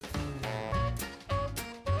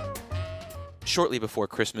Shortly before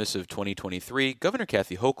Christmas of 2023, Governor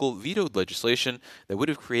Kathy Hochul vetoed legislation that would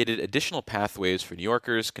have created additional pathways for New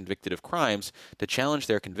Yorkers convicted of crimes to challenge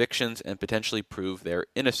their convictions and potentially prove their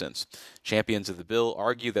innocence. Champions of the bill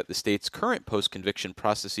argue that the state's current post-conviction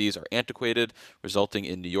processes are antiquated, resulting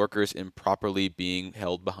in New Yorkers improperly being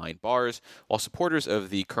held behind bars, while supporters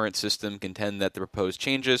of the current system contend that the proposed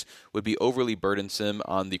changes would be overly burdensome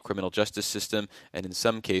on the criminal justice system and in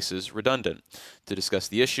some cases redundant. To discuss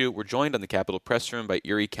the issue, we're joined on the Capitol Press Room by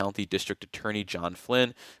Erie County District Attorney John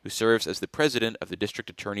Flynn, who serves as the president of the District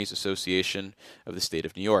Attorneys Association of the State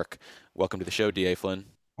of New York. Welcome to the show, D.A. Flynn.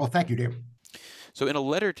 Well, thank you, Dave. So in a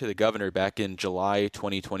letter to the governor back in July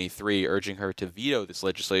 2023 urging her to veto this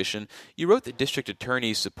legislation, you wrote that district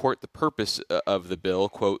attorneys support the purpose of the bill,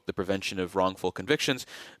 quote, the prevention of wrongful convictions,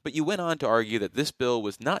 but you went on to argue that this bill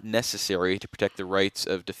was not necessary to protect the rights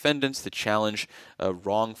of defendants to challenge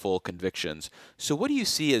wrongful convictions. So what do you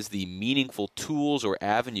see as the meaningful tools or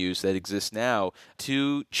avenues that exist now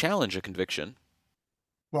to challenge a conviction?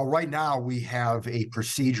 Well, right now we have a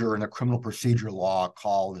procedure in the criminal procedure law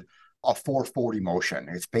called a 440 motion.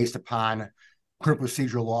 It's based upon criminal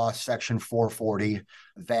procedure law section 440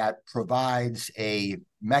 that provides a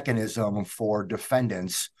mechanism for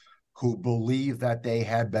defendants who believe that they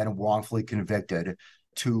have been wrongfully convicted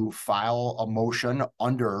to file a motion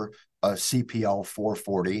under a CPL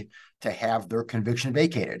 440 to have their conviction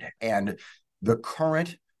vacated. And the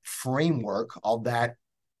current framework of that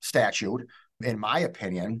statute, in my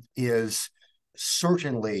opinion, is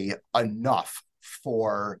certainly enough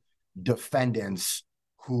for defendants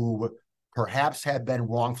who perhaps have been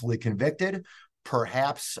wrongfully convicted,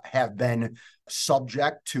 perhaps have been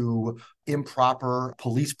subject to improper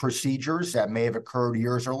police procedures that may have occurred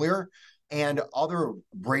years earlier, and other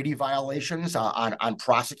Brady violations on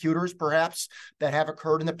prosecutors, perhaps, that have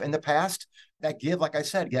occurred in the past that give, like I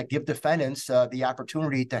said, that give defendants the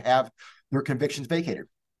opportunity to have their convictions vacated.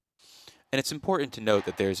 And it's important to note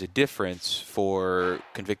that there's a difference for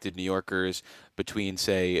convicted New Yorkers between,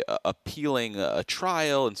 say, appealing a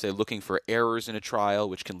trial and, say, looking for errors in a trial,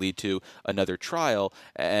 which can lead to another trial,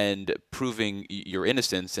 and proving your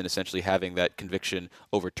innocence and essentially having that conviction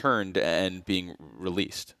overturned and being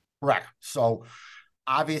released. Correct. So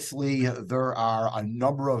obviously, there are a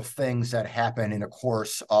number of things that happen in the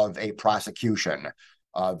course of a prosecution.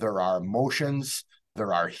 There are motions,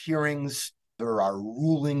 there are hearings, there are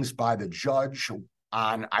rulings by the judge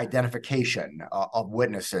on identification of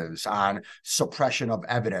witnesses, on suppression of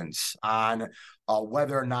evidence, on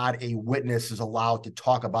whether or not a witness is allowed to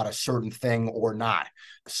talk about a certain thing or not.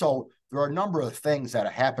 So there are a number of things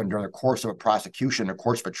that happen during the course of a prosecution, the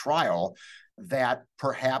course of a trial, that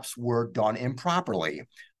perhaps were done improperly.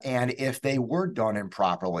 And if they were done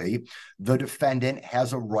improperly, the defendant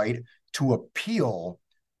has a right to appeal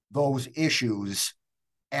those issues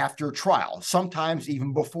after trial, sometimes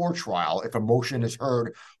even before trial. If a motion is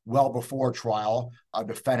heard well before trial, a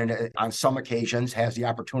defendant on some occasions has the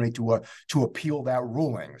opportunity to appeal that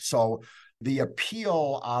ruling. So the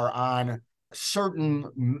appeal are on certain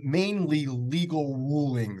mainly legal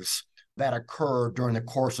rulings that occur during the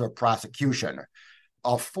course of prosecution.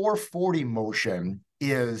 A 440 motion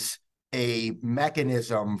is a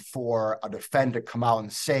mechanism for a defendant to come out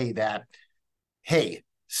and say that, hey,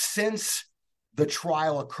 since the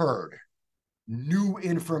trial occurred, new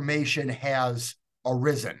information has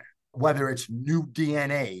arisen, whether it's new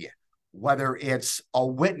DNA, whether it's a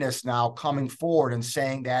witness now coming forward and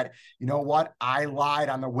saying that, you know what, I lied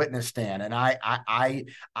on the witness stand and I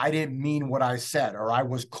didn't mean what I said, or I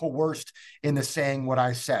was coerced into saying what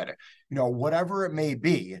I said. You know, whatever it may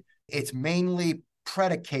be, it's mainly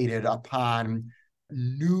predicated upon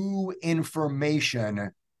new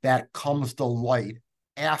information that comes to light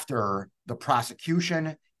after the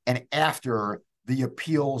prosecution and after the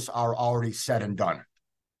appeals are already said and done.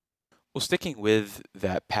 Well, sticking with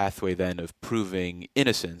that pathway then of proving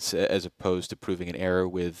innocence as opposed to proving an error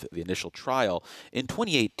with the initial trial, in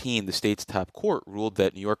 2018, the state's top court ruled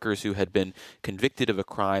that New Yorkers who had been convicted of a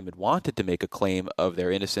crime and wanted to make a claim of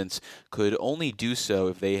their innocence could only do so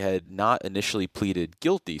if they had not initially pleaded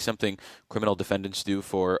guilty, something criminal defendants do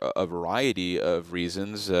for a variety of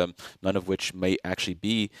reasons, none of which may actually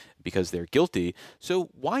be because they're guilty. So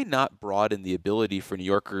why not broaden the ability for New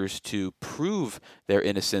Yorkers to prove their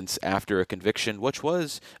innocence after a conviction, which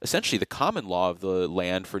was essentially the common law of the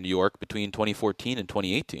land for New York between 2014 and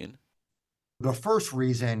 2018? The first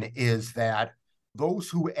reason is that those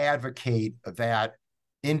who advocate that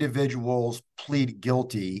individuals plead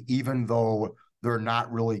guilty, even though they're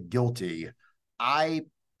not really guilty, I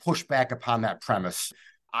push back upon that premise.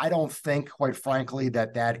 I don't think, quite frankly,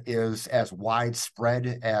 that is as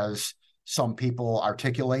widespread as some people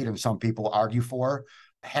articulate and some people argue for.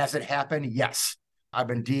 Has it happened? Yes. I've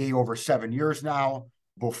been DA over 7 years now.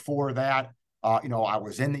 Before that, I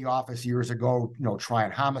was in the office years ago,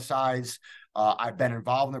 trying homicides. I've been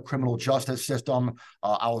involved in the criminal justice system.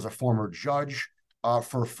 I was a former judge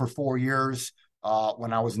for 4 years.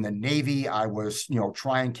 When I was in the Navy, I was,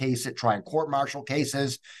 trying court-martial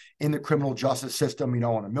cases in the criminal justice system, in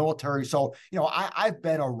the military. So, I've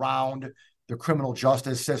been around the criminal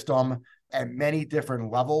justice system at many different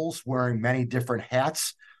levels, wearing many different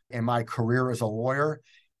hats in my career as a lawyer.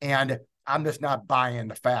 And I'm just not buying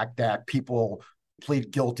the fact that people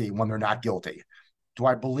plead guilty when they're not guilty. Do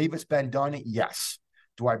I believe it's been done? Yes.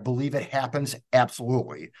 Do I believe it happens?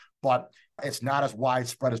 Absolutely. But it's not as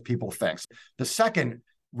widespread as people think. The second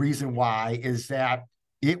reason why is that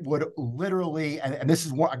it would literally, and this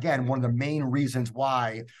is again one of the main reasons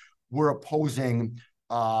why we're opposing.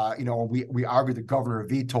 We argue the governor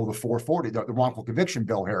vetoed the 440, the wrongful conviction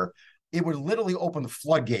bill here. It would literally open the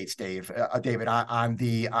floodgates, David,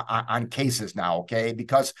 on cases now, okay?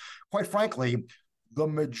 Because quite frankly, the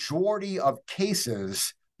majority of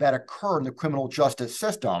cases that occur in the criminal justice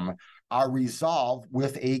system are resolved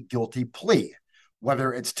with a guilty plea,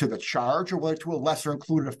 whether it's to the charge or whether to a lesser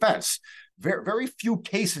included offense. Very, very few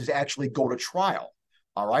cases actually go to trial,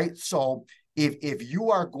 all right? So if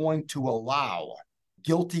you are going to allow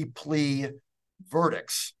guilty plea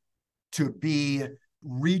verdicts to be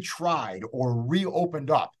retried or reopened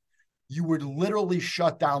up, you would literally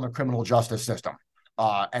shut down the criminal justice system.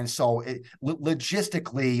 And so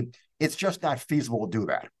logistically, it's just not feasible to do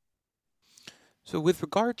that. So with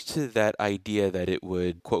regards to that idea that it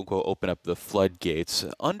would, quote unquote, open up the floodgates,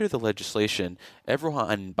 under the legislation,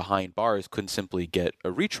 everyone behind bars couldn't simply get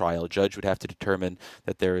a retrial. A judge would have to determine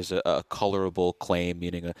that there is a colorable claim,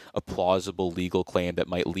 meaning a plausible legal claim that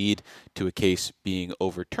might lead to a case being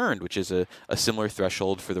overturned, which is a similar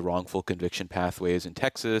threshold for the wrongful conviction pathways in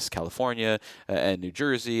Texas, California, and New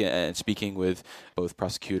Jersey. And speaking with both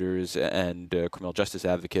prosecutors and criminal justice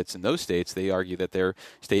advocates in those states, they argue that their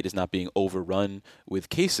state is not being overrun with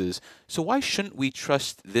cases. So why shouldn't we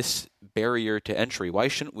trust this barrier to entry? Why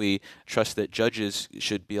shouldn't we trust that judges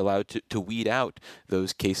should be allowed to weed out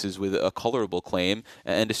those cases with a colorable claim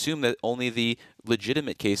and assume that only the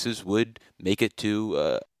legitimate cases would make it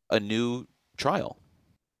to a new trial?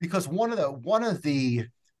 Because one of the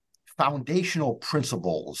foundational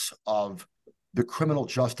principles of the criminal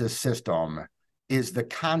justice system is the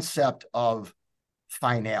concept of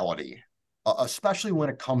finality, especially when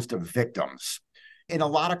it comes to victims. In a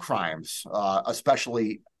lot of crimes,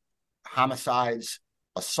 especially homicides,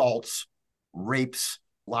 assaults, rapes,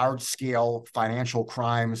 large-scale financial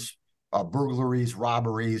crimes, burglaries,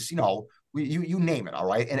 robberies, you name it, all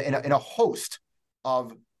right? In a host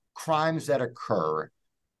of crimes that occur,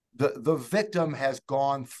 the victim has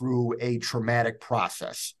gone through a traumatic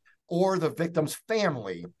process, or the victim's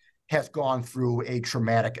family has gone through a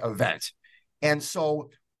traumatic event. And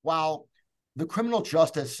so while the criminal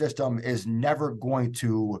justice system is never going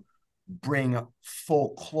to bring full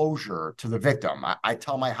closure to the victim. I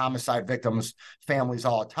tell my homicide victims' families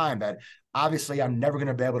all the time that obviously I'm never going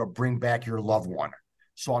to be able to bring back your loved one.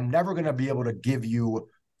 So I'm never going to be able to give you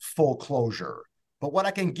full closure. But what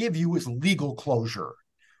I can give you is legal closure.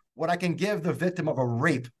 What I can give the victim of a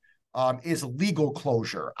rape is legal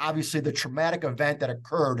closure. Obviously, the traumatic event that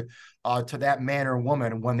occurred to that man or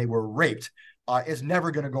woman when they were raped is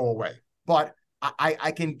never going to go away. But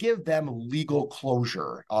I can give them legal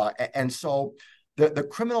closure. And so the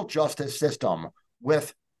criminal justice system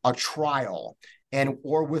with a trial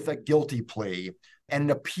or with a guilty plea and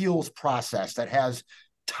an appeals process that has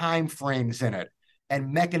time frames in it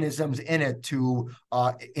and mechanisms in it to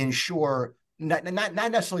ensure not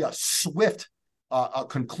necessarily a swift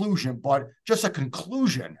conclusion, but just a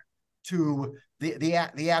conclusion to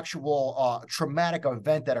the actual traumatic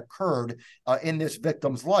event that occurred in this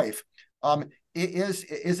victim's life.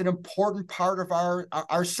 Is an important part of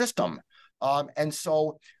our system. And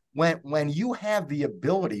so when you have the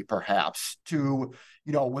ability perhaps to,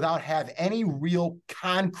 without have any real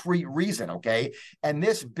concrete reason, okay, and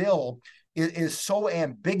this bill is so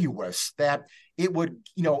ambiguous that it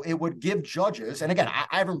would give judges, and again,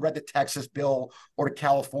 I haven't read the Texas bill or the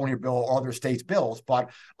California bill or other states' bills,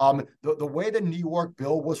 but the way the New York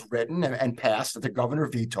bill was written and passed, that the governor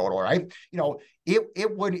vetoed, all right,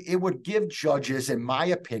 it would give judges, in my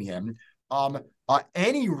opinion,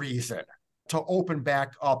 any reason to open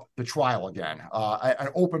back up the trial again, and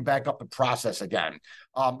open back up the process again,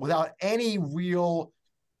 without any real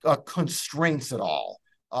constraints at all.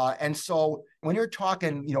 And so when you're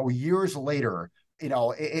talking, years later,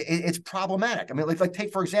 it's problematic. I mean, like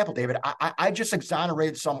take for example, David, I just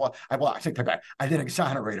exonerated someone. I think that I didn't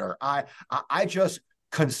exonerate her. I just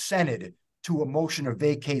consented to a motion to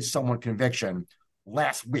vacate someone's conviction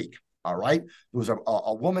last week. All right, there was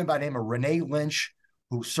a woman by the name of Renee Lynch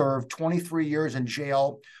who served 23 years in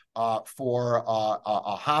jail for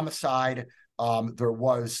a homicide. There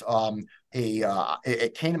was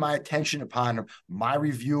it came to my attention upon my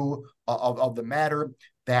review of the matter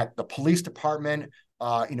that the police department,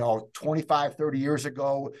 25, 30 years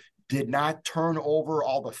ago, did not turn over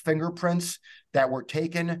all the fingerprints that were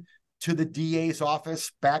taken to the DA's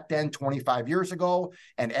office back then 25 years ago,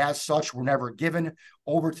 and as such were never given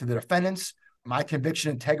over to the defendants. My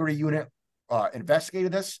conviction integrity unit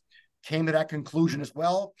investigated this, came to that conclusion as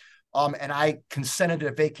well, and I consented to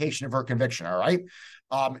a vacation of her conviction, all right?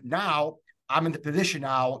 Now, I'm in the position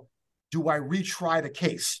now, do I retry the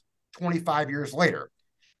case 25 years later?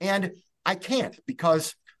 And I can't,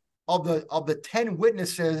 because of the 10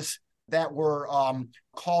 witnesses that were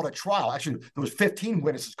called at trial. Actually, there was 15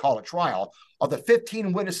 witnesses called at trial. Of the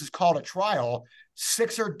 15 witnesses called at trial,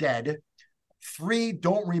 6 are dead, 3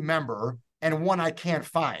 don't remember, and 1 I can't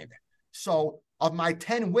find. So of my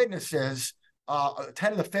 10 witnesses,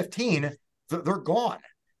 10 of the 15, they're gone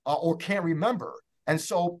or can't remember. And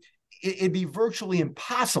so it'd be virtually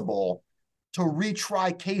impossible to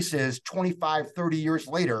retry cases 25, 30 years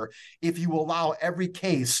later if you allow every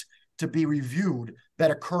case to be reviewed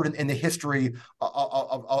that occurred in the history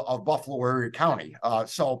of Buffalo or Erie County.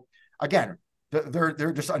 So again, there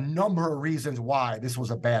are just a number of reasons why this was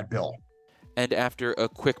a bad bill. And after a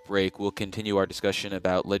quick break, we'll continue our discussion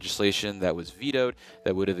about legislation that was vetoed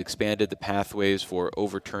that would have expanded the pathways for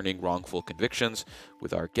overturning wrongful convictions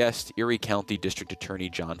with our guest, Erie County District Attorney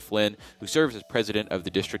John Flynn, who serves as president of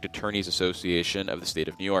the District Attorneys Association of the state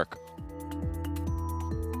of New York.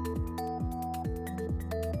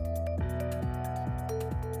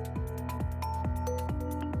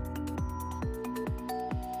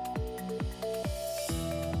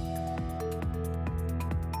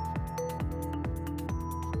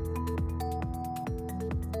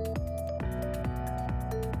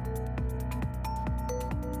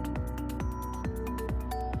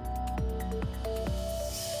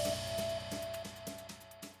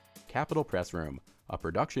 Capitol Press Room, a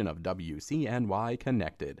production of WCNY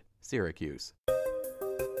Connected, Syracuse.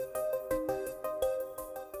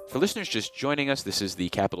 For listeners just joining us, this is the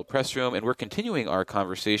Capitol Press Room, and we're continuing our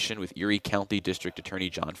conversation with Erie County District Attorney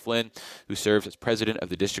John Flynn, who serves as president of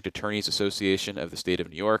the District Attorneys Association of the state of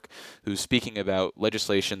New York, who's speaking about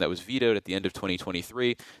legislation that was vetoed at the end of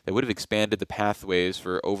 2023 that would have expanded the pathways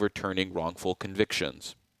for overturning wrongful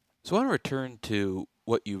convictions. So I want to return to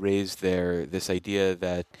what you raised there, this idea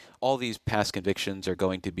that all these past convictions are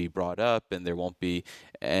going to be brought up and there won't be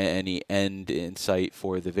any end in sight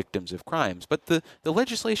for the victims of crimes. But the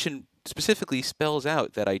legislation specifically spells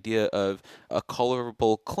out that idea of a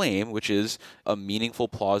colorable claim, which is a meaningful,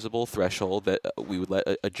 plausible threshold that we would let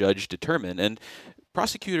a judge determine. And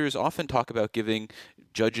prosecutors often talk about giving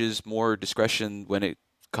judges more discretion when it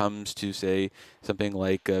comes to, say, something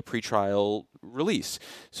like a pretrial release.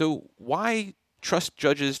 So why trust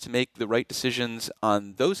judges to make the right decisions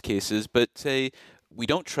on those cases, but say, we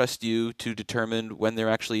don't trust you to determine when there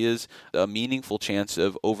actually is a meaningful chance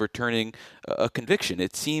of overturning a conviction?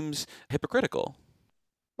 It seems hypocritical.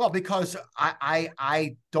 Well, because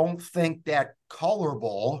I don't think that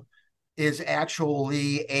colorable is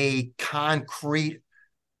actually a concrete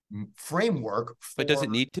framework. But does it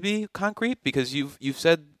need to be concrete? Because you've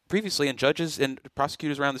said previously, and judges and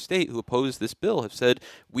prosecutors around the state who oppose this bill have said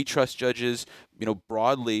we trust judges,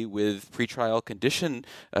 broadly with pretrial condition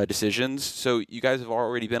decisions. So you guys have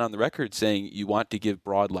already been on the record saying you want to give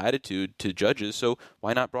broad latitude to judges. So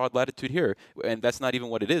why not broad latitude here? And that's not even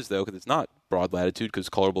what it is, though, because it's not broad latitude, because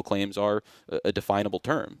colorable claims are a definable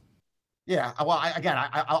term. Yeah, well,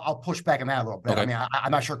 I'll push back on that a little bit. Okay. I mean,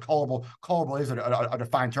 I'm not sure colorable is a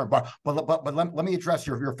defined term, but let me address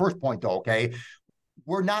your first point, though. Okay,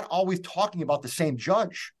 we're not always talking about the same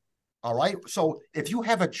judge. All right. So if you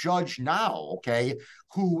have a judge now, okay,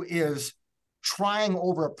 who is trying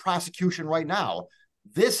over a prosecution right now,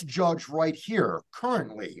 this judge right here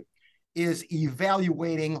currently is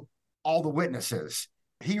evaluating all the witnesses.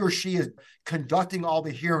 He or she is conducting all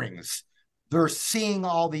the hearings. They're seeing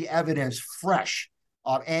all the evidence fresh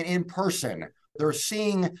and in person. They're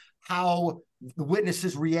seeing how the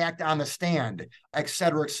witnesses react on the stand, et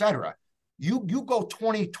cetera, et cetera. You go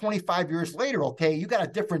 20, 25 years later, okay, you got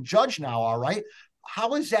a different judge now, all right?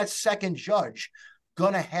 How is that second judge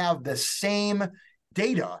going to have the same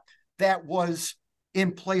data that was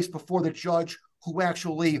in place before the judge who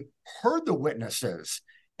actually heard the witnesses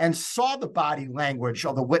and saw the body language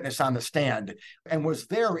of the witness on the stand and was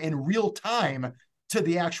there in real time to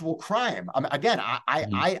the actual crime. Again,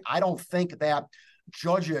 I don't think that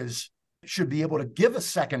judges should be able to give a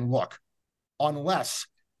second look unless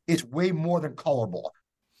it's way more than colorable.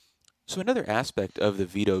 So another aspect of the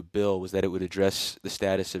veto bill was that it would address the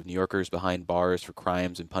status of New Yorkers behind bars for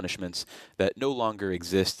crimes and punishments that no longer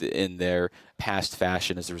exist in their past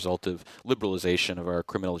fashion as a result of liberalization of our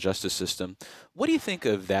criminal justice system. What do you think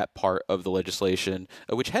of that part of the legislation,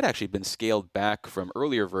 which had actually been scaled back from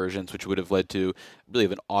earlier versions, which would have led to really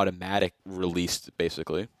an automatic release,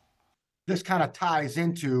 basically? This kind of ties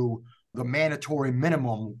into the mandatory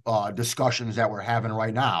minimum discussions that we're having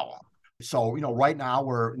right now. So, right now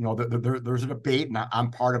there's a debate, and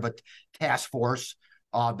I'm part of a task force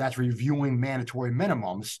that's reviewing mandatory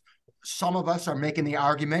minimums. Some of us are making the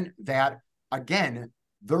argument that, again,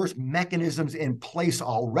 there's mechanisms in place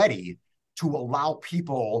already to allow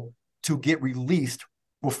people to get released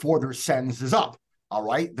before their sentence is up. All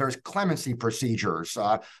right. There's clemency procedures.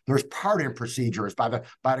 There's pardon procedures by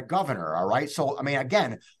the governor. All right. So,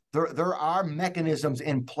 again, there are mechanisms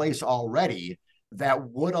in place already that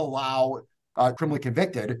would allow criminally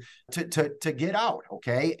convicted to get out.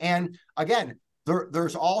 Okay. And again,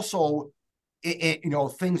 there's also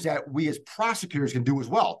things that we as prosecutors can do as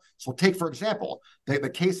well. So take, for example, the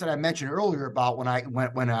case that I mentioned earlier about when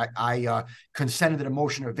I consented to the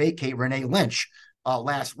motion to vacate Renee Lynch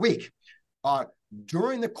last week.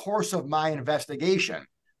 During the course of my investigation,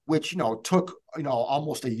 which took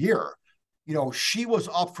almost a year, she was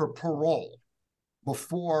up for parole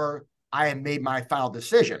before I had made my final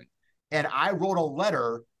decision. And I wrote a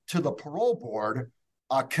letter to the parole board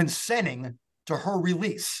consenting to her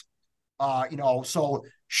release. So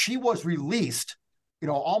she was released,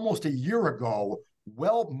 almost a year ago,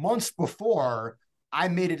 months before I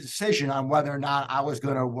made a decision on whether or not I was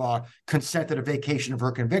going to consent to the vacation of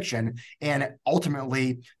her conviction and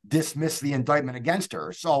ultimately dismiss the indictment against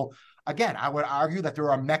her. So again, I would argue that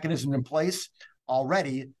there are mechanisms in place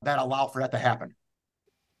already that allow for that to happen.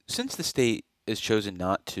 Since the state has chosen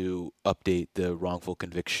not to update the wrongful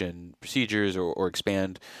conviction procedures or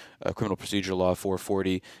expand criminal procedure law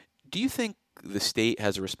 440, do you think the state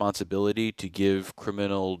has a responsibility to give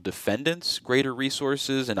criminal defendants greater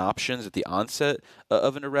resources and options at the onset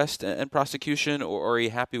of an arrest and prosecution, or are you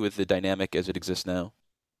happy with the dynamic as it exists now?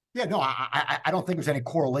 Yeah, no, I don't think there's any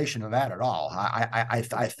correlation to that at all. I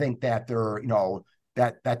think that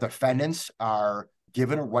that defendants are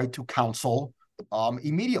given a right to counsel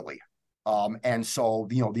immediately. And so,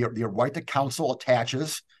 the right to counsel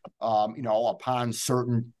attaches, upon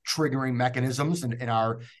certain triggering mechanisms in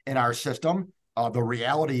our system. The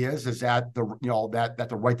reality is that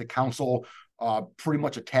the right to counsel pretty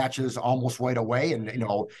much attaches almost right away. And,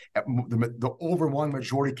 the overwhelming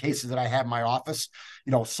majority of cases that I have in my office,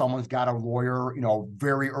 someone's got a lawyer,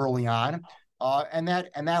 very early on. And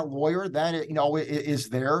that lawyer then, is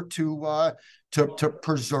there to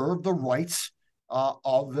preserve the rights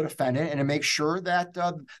of the defendant and to make sure that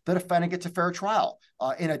the defendant gets a fair trial.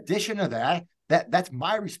 In addition to that's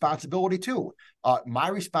my responsibility too. My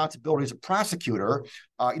responsibility as a prosecutor,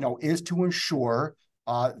 is to ensure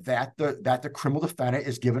that the criminal defendant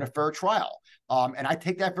is given a fair trial. And I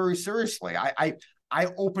take that very seriously. I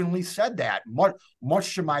openly said that,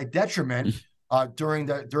 much to my detriment. During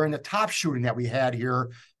the top shooting that we had here,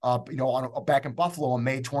 back in Buffalo in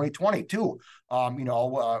May 2022,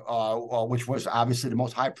 which was obviously the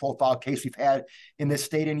most high-profile case we've had in this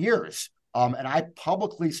state in years. And I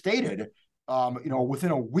publicly stated,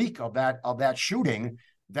 within a week of that shooting,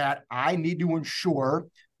 that I need to ensure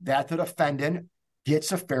that the defendant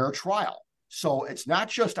gets a fair trial. So it's not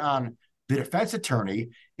just on the defense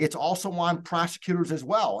attorney, it's also on prosecutors as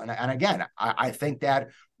well. And again, I think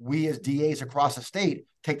that we as DAs across the state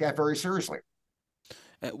take that very seriously.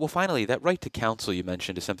 Well, finally, that right to counsel you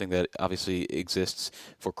mentioned is something that obviously exists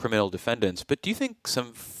for criminal defendants, but do you think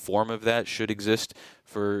some form of that should exist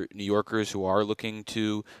for New Yorkers who are looking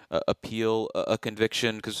to appeal a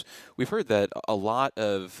conviction? Because we've heard that a lot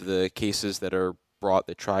of the cases that are brought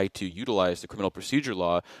that try to utilize the criminal procedure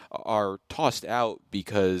law are tossed out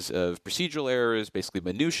because of procedural errors, basically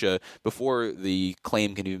minutia, before the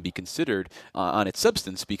claim can even be considered on its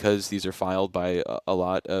substance, because these are filed by a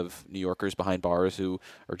lot of New Yorkers behind bars who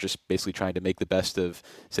are just basically trying to make the best of,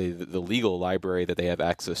 say, the legal library that they have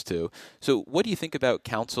access to. So what do you think about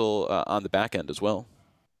counsel on the back end as well?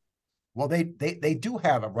 Well, they do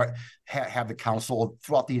have the counsel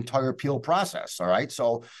throughout the entire appeal process. All right.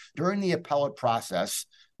 So during the appellate process,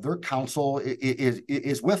 their counsel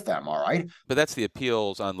is with them. All right. But that's the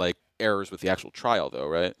appeals on like errors with the actual trial, though,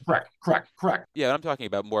 right? Correct. Yeah, I'm talking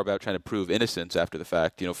about more about trying to prove innocence after the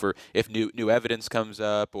fact. For if new evidence comes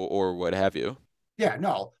up or what have you. Yeah,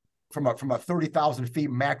 no, from a 30,000 feet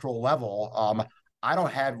macro level, I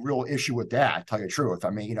don't have real issue with that. To tell you the truth, I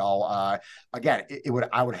mean, again,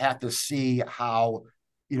 I would have to see how,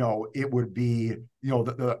 it would be,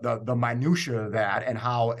 the minutia of that and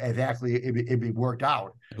how exactly it'd be worked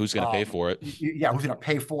out. Who's going to pay for it? Yeah, who's going to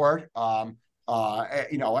pay for it? And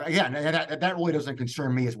again, that really doesn't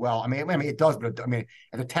concern me as well. I mean, it does, but I mean,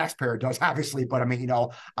 as a taxpayer, it does obviously. But I mean,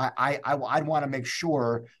 I'd want to make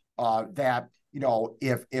sure that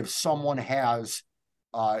if someone has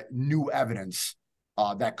new evidence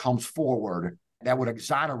that comes forward that would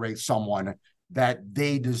exonerate someone, that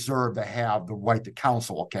they deserve to have the right to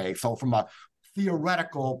counsel. Okay, so from a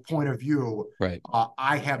theoretical point of view, right,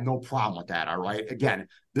 I have no problem with that. All right, again,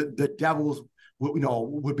 the devil's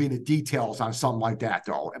would be in the details on something like that,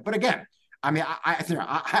 though. But again, I mean,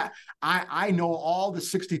 I know all the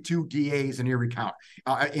 62 DAs in Erie County,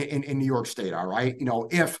 in New York State. All right,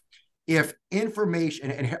 if information,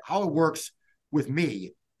 and how it works with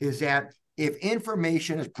me is that if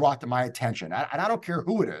information is brought to my attention, and I don't care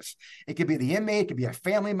who it is, it could be the inmate, it could be a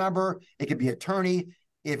family member, it could be an attorney.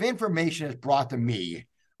 If information is brought to me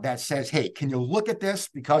that says, hey, can you look at this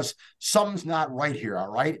because something's not right here, all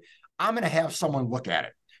right? I'm going to have someone look at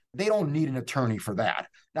it. They don't need an attorney for that.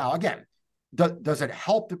 Now, again, does it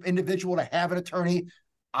help the individual to have an attorney?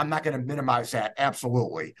 I'm not going to minimize that,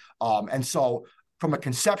 absolutely. And so from a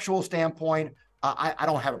conceptual standpoint, I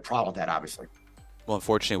don't have a problem with that, obviously. Well,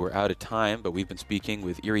 unfortunately, we're out of time, but we've been speaking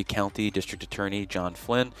with Erie County District Attorney John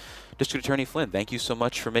Flynn. District Attorney Flynn, thank you so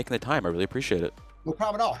much for making the time. I really appreciate it. No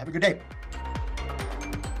problem at all. Have a good day.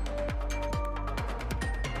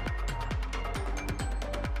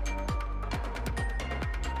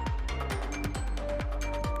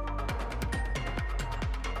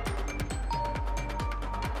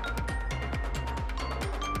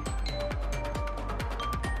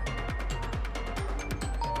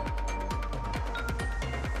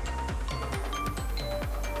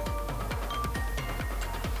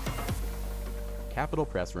 Capitol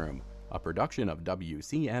Press Room, a production of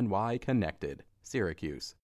WCNY Connected, Syracuse.